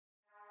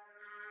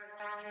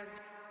Hi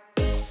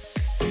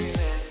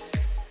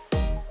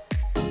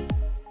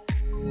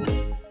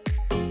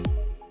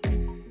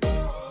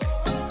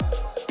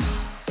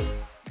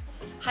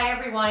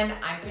everyone,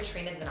 I'm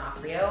Katrina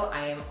D'Onofrio.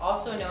 I am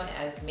also known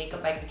as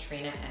Makeup by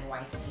Katrina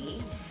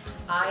NYC.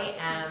 I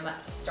am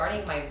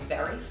starting my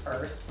very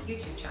first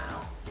YouTube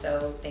channel,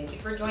 so thank you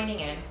for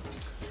joining in.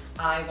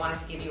 I wanted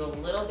to give you a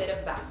little bit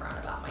of background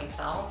about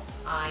myself.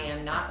 I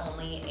am not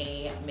only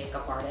a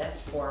makeup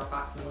artist for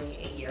approximately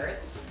 8 years,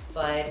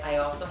 but I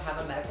also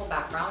have a medical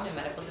background in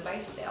medical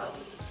device sales.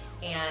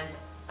 And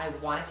I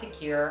wanted to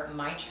gear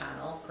my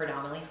channel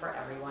predominantly for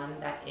everyone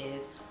that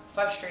is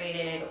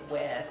frustrated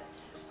with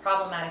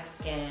problematic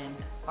skin.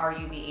 Are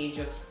you the age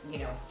of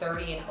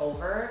 30 and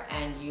over,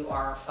 and you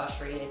are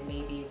frustrated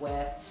maybe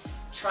with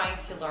trying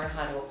to learn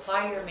how to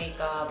apply your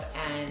makeup,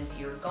 and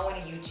you're going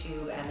to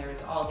YouTube and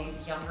there's all these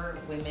younger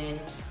women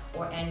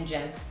and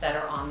gents that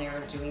are on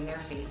there doing their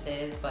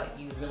faces, but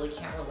you really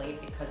can't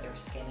relate because their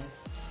skin is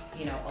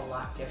a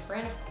lot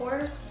different, of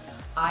course.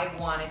 I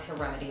wanted to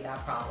remedy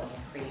that problem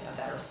and create a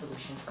better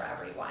solution for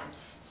everyone.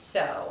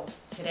 So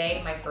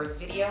today, my first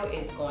video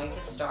is going to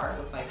start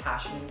with my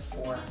passion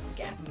for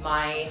skin.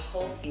 My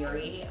whole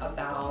theory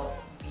about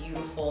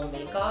beautiful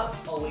makeup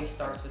always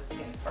starts with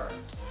skin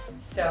first.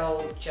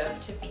 So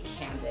just to be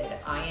candid,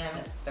 I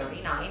am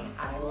 39,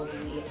 I will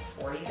be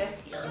 40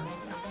 this year.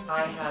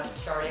 I have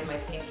started my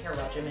skincare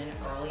regimen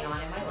early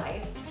on in my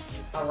life,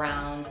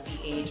 around the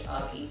age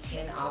of 18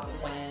 and up,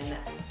 when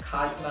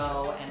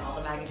Cosmo and all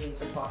the magazines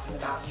were talking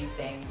about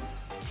using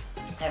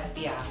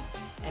SPF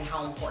and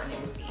how important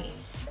it would be.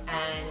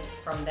 And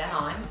from then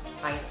on,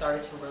 I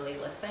started to really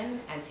listen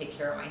and take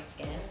care of my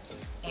skin.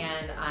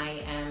 And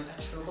I am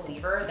a true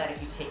believer that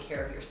if you take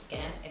care of your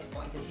skin, it's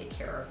going to take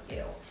care of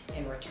you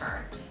in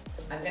return.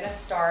 I'm gonna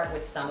start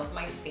with some of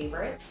my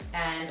favorite.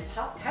 And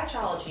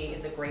Patchology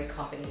is a great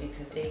company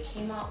because they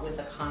came out with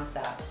the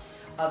concept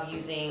of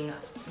using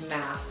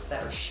masks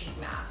that are sheet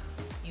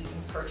masks. You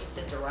can purchase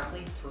it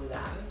directly through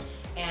them,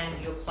 and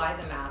you apply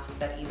the masks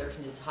that either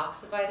can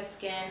detoxify the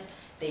skin,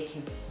 they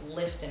can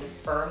lift and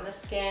firm the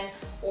skin,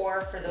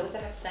 or for those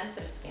that have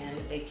sensitive skin,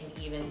 they can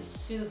even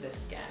soothe the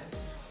skin.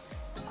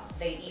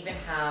 They even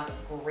have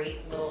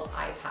great little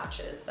eye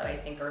patches that I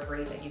think are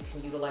great that you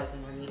can utilize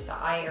underneath the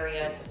eye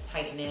area to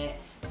tighten it,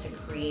 to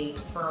create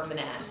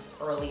firmness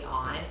early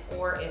on,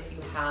 or if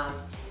you have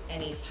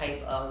any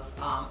type of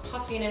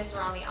puffiness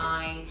around the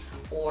eye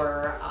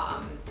or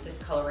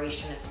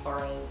discoloration as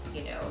far as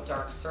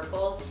dark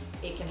circles,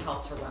 it can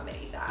help to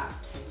remedy that.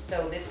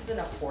 So this is an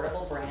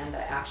affordable brand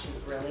that I actually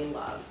really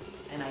love,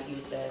 and I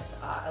use this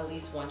at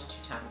least 1 to 2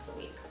 times a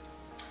week.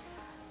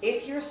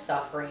 If you're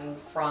suffering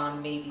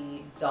from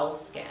maybe dull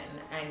skin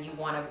and you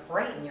want to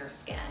brighten your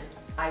skin,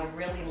 I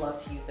really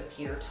love to use the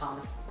Peter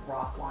Thomas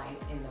Roth line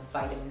in the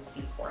vitamin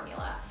C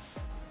formula.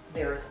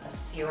 There's a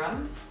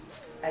serum,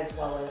 as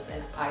well as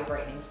an eye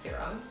brightening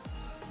serum,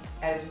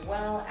 as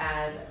well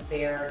as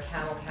their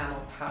Camo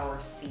Power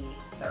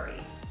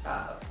C30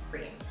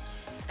 cream.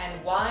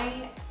 And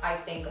why I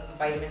think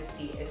vitamin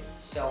C is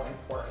so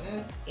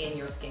important in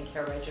your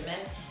skincare regimen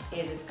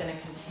is it's going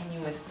to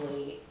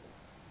continuously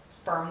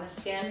firm the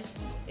skin,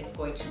 it's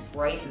going to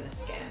brighten the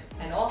skin,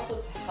 and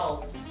also to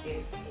help if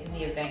in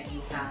the event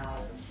you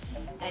have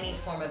any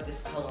form of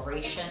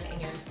discoloration in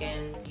your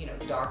skin,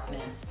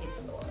 darkness,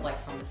 it's like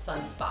from the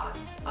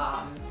sunspots,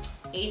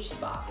 age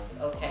spots,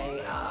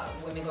 okay,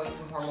 women going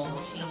through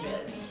hormonal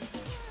changes.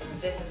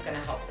 This is going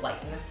to help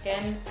lighten the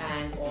skin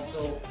and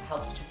also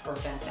helps to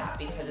prevent that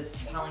because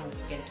it's telling the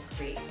skin to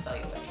create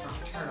cellular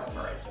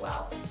turnover as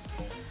well.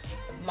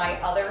 My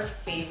other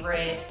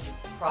favorite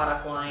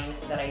product line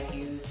that I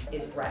use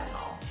is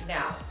retinol.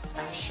 Now,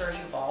 I'm sure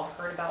you've all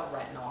heard about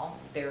retinol.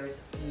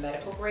 There's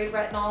medical grade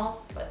retinol,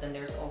 but then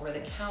there's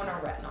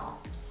over-the-counter retinol.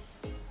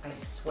 I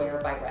swear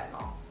by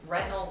retinol.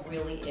 Retinol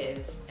really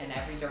is, and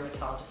every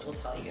dermatologist will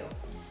tell you,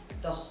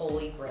 the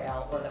holy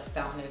grail or the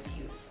fountain of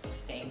youth of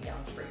staying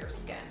young for your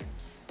skin.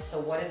 So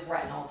what does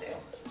retinol do?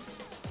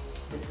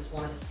 This is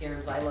one of the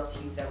serums I love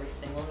to use every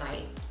single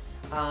night.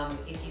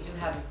 If you do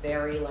have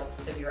very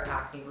severe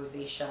acne,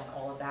 rosacea, and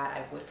all of that,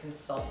 I would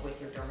consult with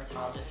your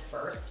dermatologist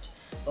first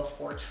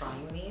before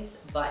trying these.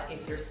 But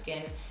if your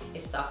skin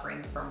is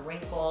suffering from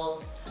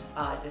wrinkles,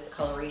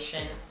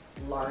 discoloration,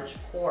 large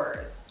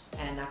pores,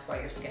 and that's why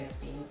your skin is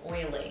being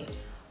oily,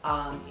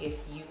 if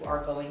you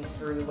are going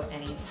through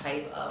any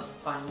type of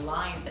fine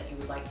lines that you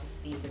would like to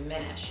see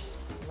diminish,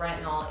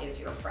 retinol is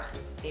your friend.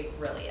 It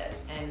really is.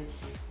 And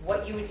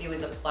what you would do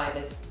is apply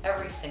this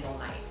every single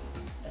night,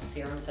 a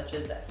serum such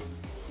as this.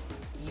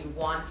 You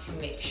want to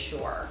make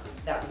sure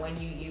that when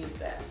you use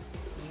this,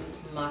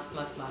 you must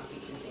be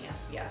using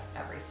SPF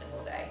every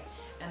single day.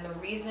 And the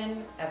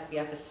reason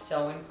SPF is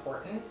so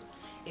important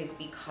is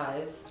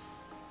because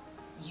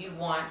you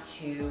want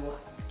to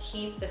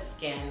keep the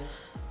skin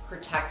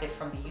protected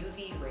from the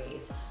UV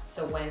rays.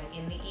 So when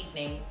in the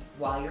evening,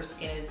 while your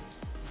skin is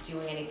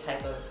doing any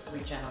type of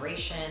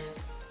regeneration,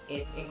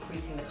 it's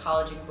increasing the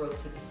collagen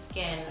growth to the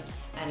skin,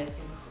 and it's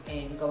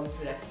going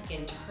through that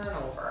skin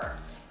turnover,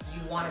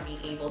 you want to be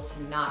able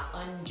to not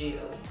undo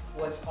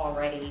what's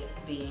already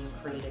being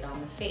created on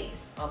the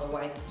face.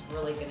 Otherwise, it's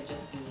really going to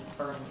just be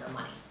burning your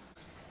money.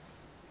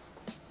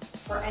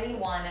 For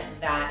anyone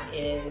that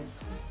is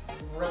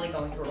really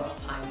going through a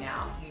rough time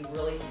now, you've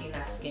really seen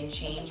that skin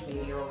change,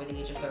 maybe you're over the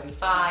age of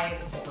 35,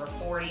 over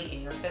 40,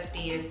 in your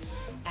 50s,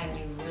 and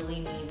you really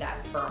need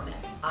that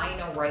firmness. I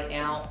know right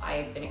now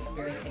I've been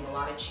experiencing a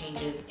lot of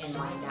changes in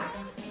my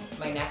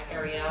neck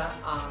area.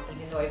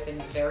 Even though I've been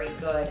very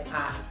good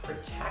at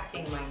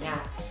protecting my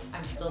neck,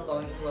 I'm still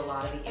going through a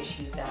lot of the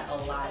issues that a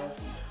lot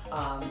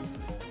of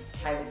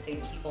I would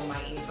say people my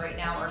age right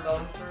now are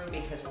going through,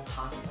 because we're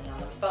constantly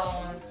on the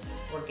phones,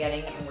 we're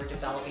getting and we're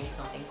developing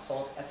something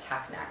called a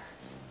tech neck.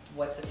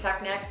 What's a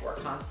tech neck? We're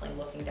constantly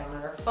looking down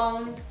at our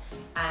phones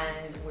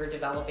and we're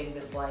developing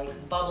this like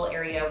bubble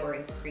area. We're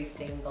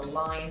increasing the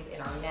lines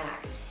in our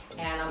neck,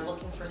 and I'm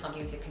looking for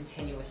something to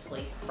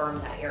continuously firm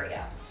that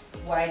area.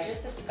 What I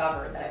just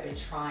discovered that I've been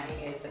trying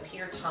is the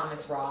Peter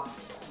Thomas Rock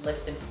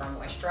Lift and Firm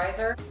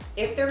Moisturizer.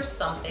 If there's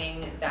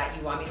something that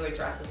you want me to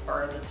address as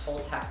far as this whole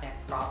tech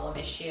neck problem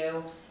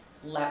issue,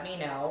 let me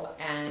know,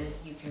 and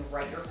you can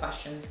write your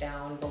questions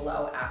down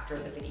below after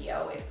the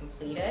video is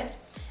completed.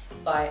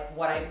 But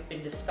what I've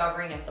been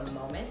discovering at the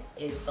moment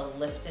is the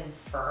Lift and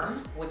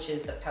Firm, which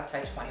is the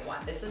Peptide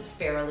 21. This is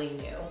fairly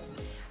new.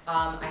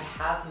 I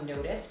have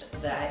noticed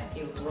that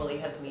it really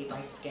has made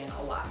my skin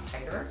a lot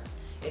tighter.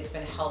 It's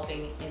been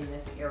helping in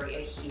this area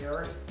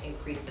here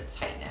increase the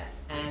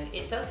tightness, and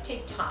it does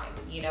take time.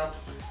 You know,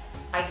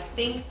 I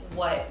think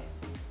what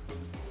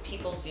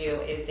people do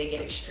is they get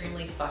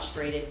extremely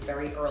frustrated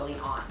very early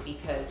on,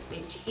 because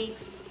it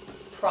takes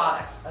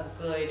products a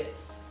good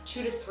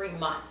 2 to 3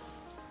 months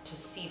to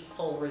see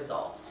full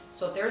results.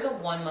 So if there's a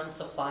 1 month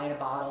supply in a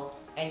bottle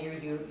and you're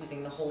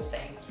using the whole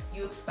thing,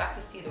 you expect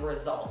to see the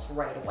results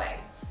right away.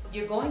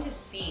 You're going to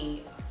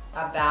see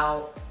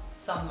about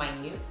some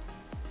minute,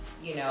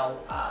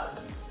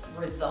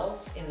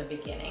 results in the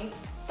beginning.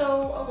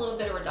 So a little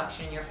bit of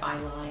reduction in your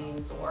fine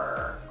lines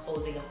or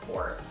closing of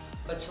pores.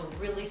 But to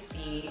really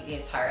see the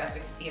entire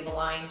efficacy of a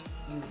line,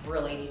 you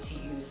really need to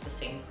use the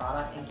same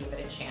product and give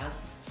it a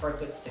chance for a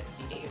good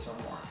 60 days or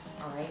more,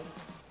 all right?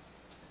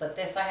 But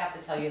this, I have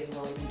to tell you, has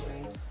really been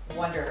doing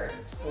wonders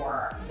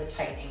for the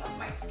tightening of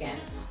my skin,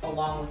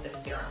 along with the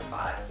serum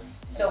product.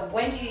 So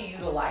when do you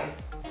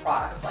utilize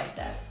products like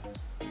this?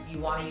 You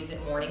want to use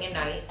it morning and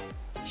night.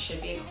 It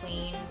should be a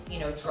clean,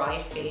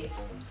 dry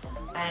face,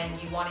 and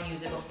you want to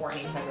use it before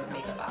any type of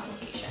makeup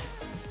application.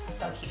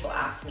 Some people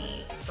ask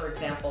me, for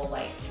example,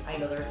 like, I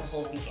know there's a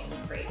whole vegan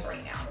craze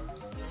right now.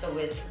 So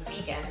with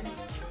vegans,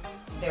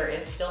 there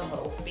is still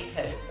hope,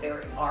 because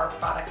there are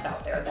products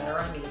out there that are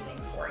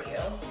amazing for you.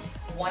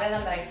 One of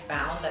them that I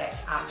found that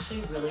I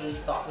actually really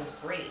thought was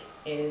great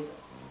is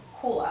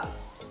Kula.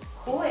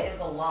 Kula is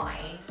a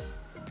line,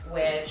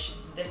 which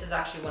this is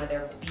actually one of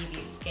their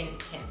BB skin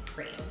tint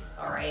creams,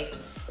 all right?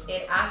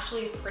 It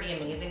actually is pretty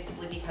amazing,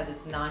 simply because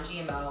it's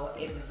non-GMO,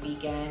 it's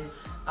vegan,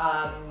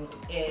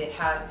 it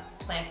has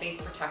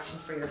plant-based protection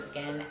for your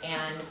skin,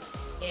 and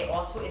it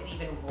also is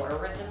even water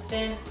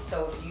resistant.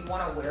 So if you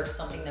want to wear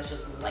something that's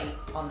just light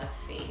on the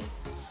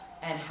face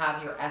and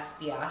have your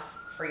SPF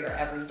for your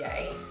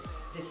everyday,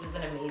 this is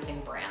an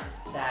amazing brand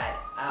that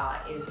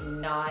is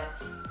not,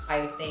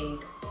 I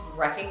think,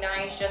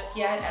 recognized just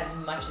yet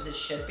as much as it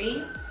should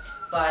be.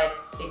 But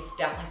it's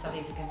definitely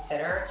something to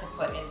consider to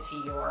put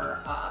into your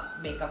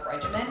makeup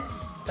regimen,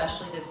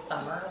 especially this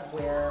summer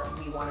where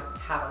we want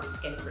to have our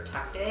skin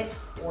protected,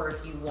 or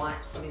if you want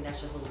something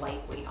that's just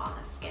lightweight on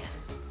the skin.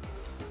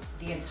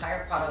 The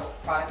entire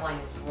product line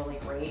is really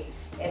great.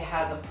 It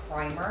has a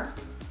primer,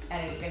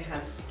 and it even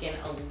has skin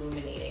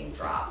illuminating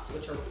drops,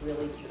 which are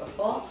really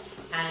beautiful.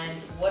 And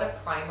what a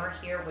primer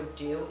here would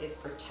do is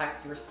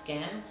protect your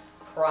skin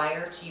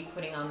prior to you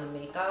putting on the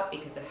makeup,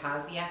 because it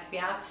has the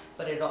SPF,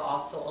 but it'll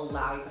also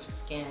allow your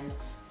skin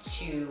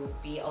to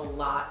be a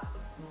lot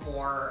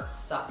more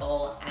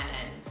supple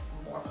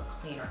and more of a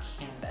cleaner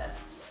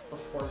canvas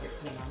before you're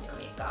putting on your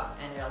makeup,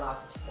 and it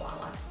allows it to go on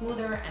a lot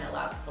smoother and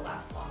allows it to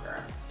last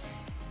longer.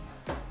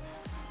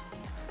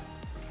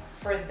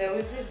 For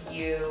those of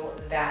you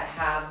that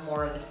have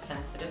more of the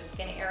sensitive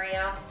skin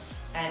area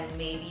and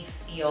maybe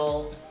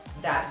feel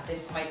that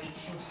this might be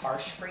too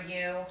harsh for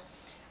you,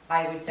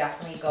 I would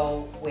definitely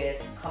go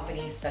with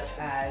companies such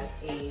as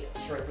a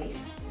pur-lisse.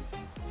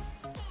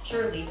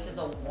 Pur-lisse is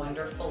a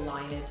wonderful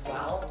line as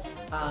well.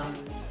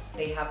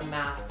 They have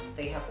masks,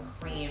 they have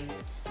creams,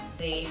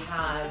 they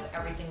have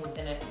everything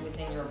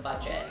within your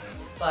budget.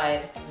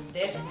 But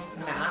this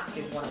mask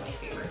is one of my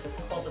favorites. It's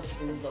called the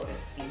Blue Lotus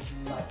Seed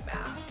Mud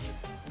Mask.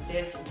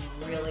 This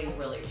really,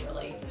 really,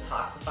 really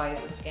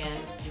detoxifies the skin,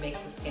 makes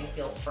the skin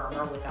feel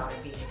firmer without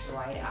it being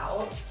dried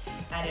out,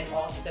 and it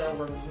also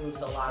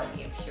removes a lot of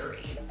the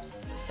impurities.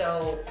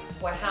 So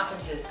what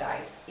happens is,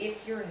 guys,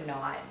 if you're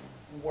not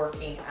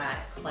working at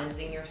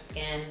cleansing your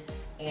skin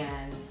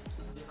and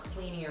It's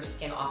cleaning your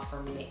skin off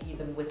from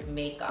even with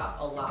makeup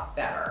a lot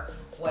better.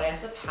 What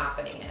ends up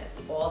happening is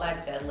all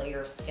that dead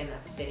layer of skin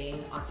that's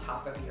sitting on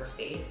top of your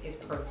face is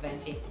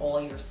preventing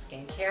all your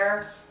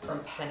skincare from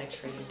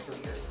penetrating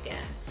through your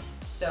skin.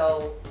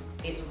 So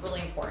it's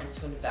really important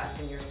to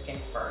invest in your skin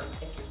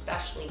first,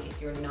 especially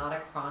if you're not a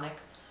chronic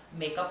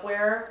makeup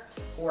wearer,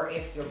 or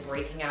if you're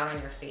breaking out on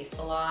your face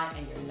a lot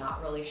and you're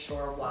not really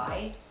sure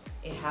why.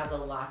 It has a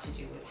lot to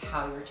do with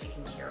how you're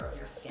taking care of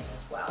your skin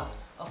as well.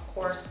 Of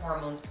course,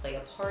 hormones play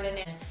a part in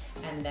it,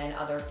 and then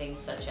other things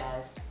such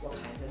as what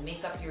kinds of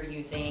makeup you're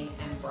using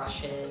and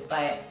brushes.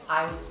 But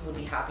I would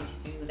be happy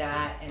to do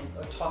that and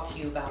or talk to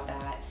you about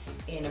that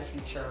in a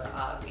future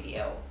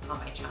video on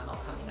my channel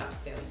coming up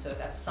soon. So if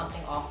that's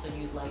something also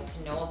you'd like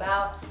to know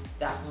about,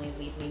 definitely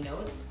leave me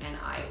notes and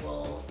I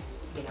will,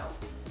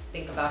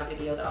 think about a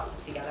video that I'll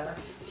put together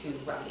to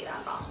remedy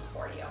that problem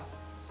for you.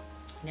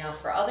 Now,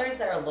 for others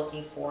that are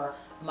looking for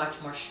much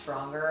more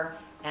stronger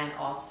and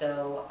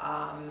also,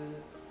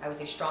 I would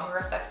say stronger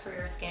effects for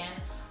your skin,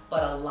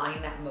 but a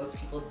line that most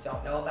people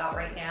don't know about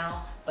right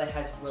now, but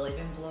has really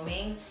been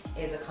blooming,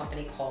 is a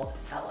company called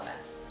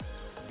Elemis.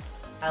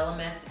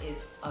 Elemis is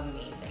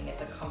amazing.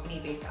 It's a company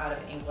based out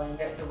of England.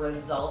 The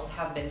results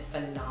have been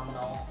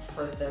phenomenal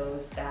for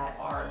those that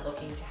are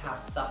looking to have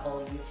supple,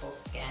 youthful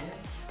skin,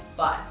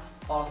 but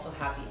also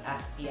have the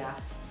SPF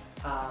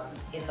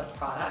in the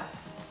product,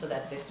 so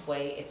that this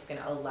way it's going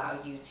to allow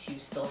you to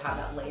still have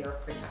that layer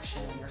of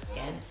protection on your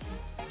skin.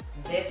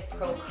 This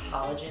Pro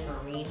Collagen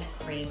Marine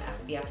Cream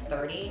SPF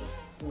 30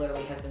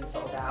 literally has been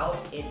sold out.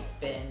 It's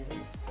been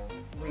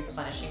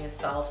replenishing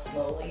itself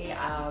slowly,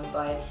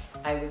 but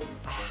I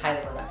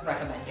highly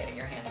recommend getting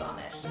your hands on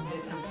this.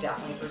 This is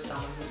definitely for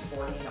someone who's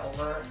 40 and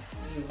over.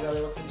 If you're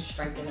really looking to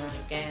strengthen their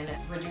skin,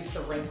 reduce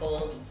the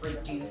wrinkles,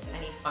 reduce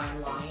any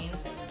fine lines,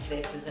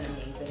 this is an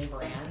amazing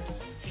brand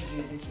to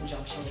use in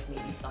conjunction with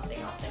maybe something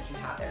else that you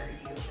have that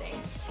you're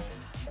using.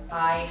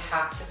 I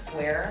have to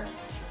swear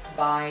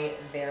by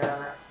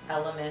their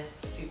Elemis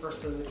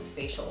Superfood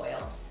Facial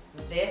Oil.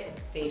 This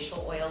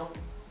facial oil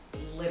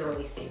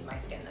literally saved my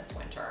skin this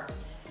winter.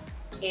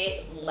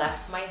 It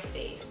left my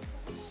face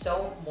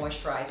so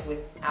moisturized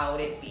without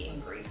it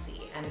being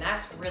greasy, and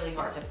that's really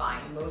hard to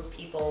find. Most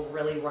people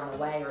really run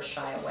away or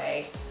shy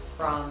away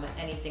from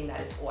anything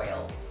that is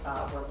oil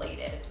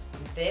related.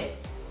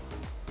 This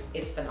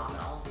is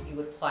phenomenal. You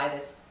would apply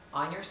this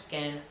on your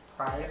skin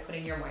prior to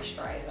putting your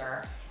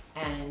moisturizer,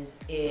 and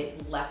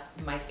it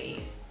left my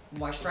face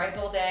moisturized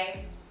all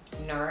day,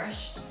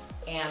 nourished,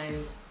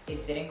 and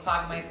it didn't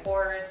clog my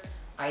pores.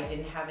 I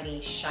didn't have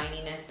any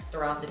shininess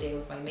throughout the day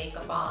with my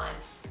makeup on,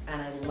 and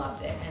I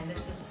loved it. And this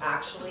is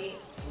actually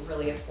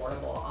really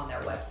affordable on their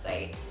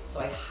website,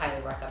 so I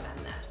highly recommend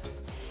this.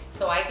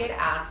 So I get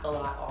asked a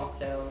lot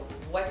also,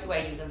 what do I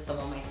use in some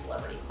of my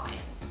celebrity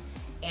clients?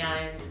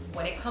 And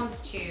when it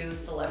comes to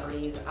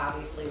celebrities,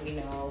 obviously we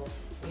know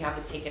we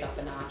have to take it up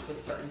a notch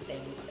with certain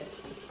things.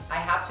 I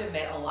have to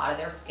admit, a lot of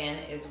their skin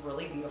is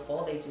really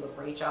beautiful. They do a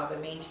great job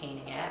of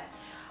maintaining it.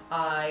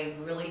 I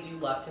really do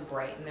love to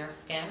brighten their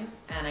skin,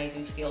 and I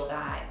do feel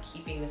that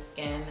keeping the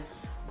skin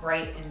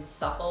bright and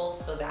supple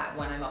so that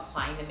when I'm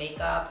applying the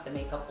makeup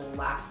will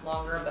last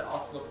longer but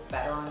also look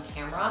better on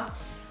camera.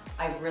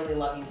 I really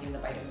love using the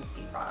vitamin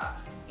C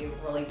products. It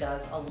really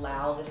does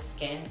allow the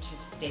skin to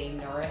stay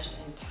nourished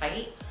and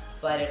tight,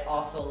 but it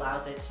also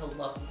allows it to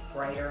look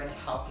brighter and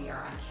healthier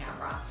on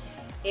camera.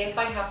 If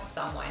I have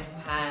someone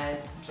who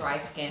has dry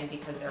skin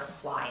because they're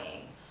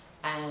flying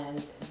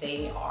and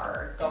they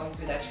are going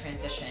through that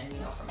transition,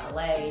 from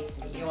LA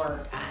to New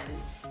York,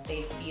 and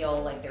they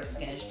feel like their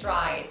skin is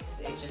dry,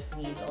 it just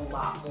needs a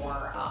lot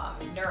more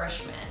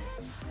nourishment.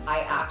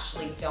 I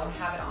actually don't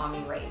have it on me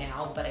right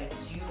now, but I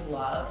do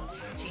love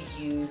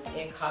to use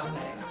It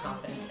Cosmetics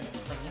Confidence in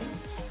a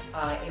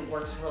Cream. It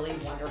works really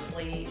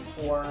wonderfully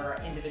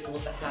for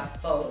individuals that have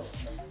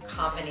both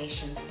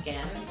combination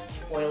skin,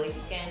 oily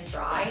skin,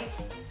 dry.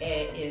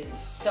 It is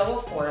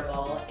so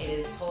affordable. It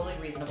is totally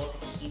reasonable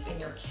to keep in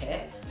your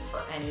kit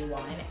for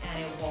anyone, and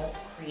it won't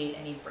create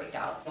any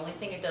breakouts. The only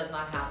thing it does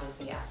not have is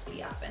the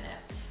SPF in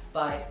it,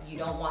 but you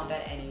don't want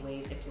that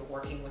anyways if you're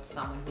working with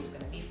someone who's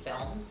going to be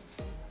filmed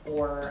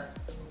or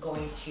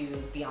going to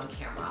be on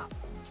camera.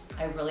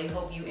 I really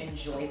hope you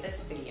enjoyed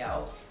this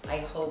video. I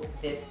hope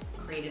this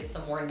created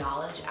some more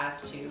knowledge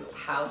as to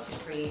how to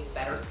create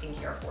better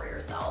skincare for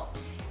yourself.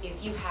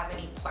 If you have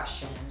any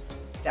questions,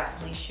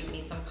 definitely shoot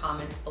me some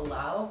comments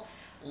below.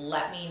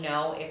 Let me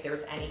know if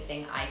there's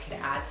anything I could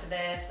add to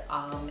this,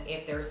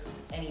 if there's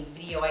any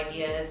video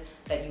ideas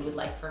that you would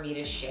like for me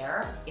to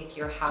share. If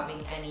you're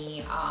having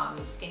any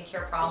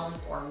skincare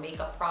problems or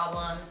makeup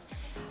problems,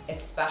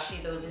 especially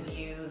those of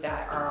you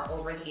that are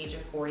over the age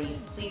of 40,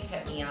 please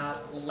hit me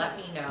up. Let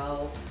me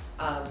know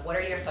what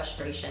are your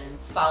frustrations.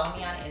 Follow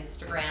me on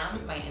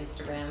Instagram. My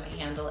Instagram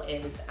handle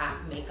is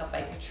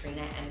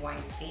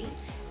 @Makeupbykatrinanyc,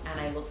 and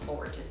I look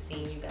forward to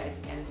seeing you guys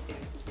again soon.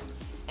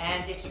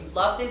 And if you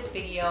love this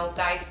video,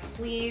 guys,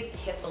 please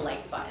hit the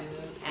like button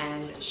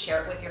and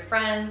share it with your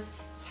friends.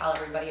 Tell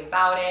everybody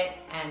about it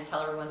and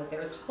tell everyone that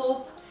there's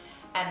hope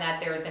and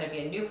that there is going to be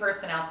a new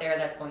person out there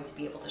that's going to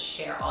be able to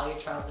share all your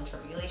trials and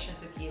tribulations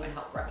with you and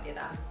help remedy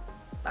them.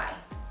 Bye.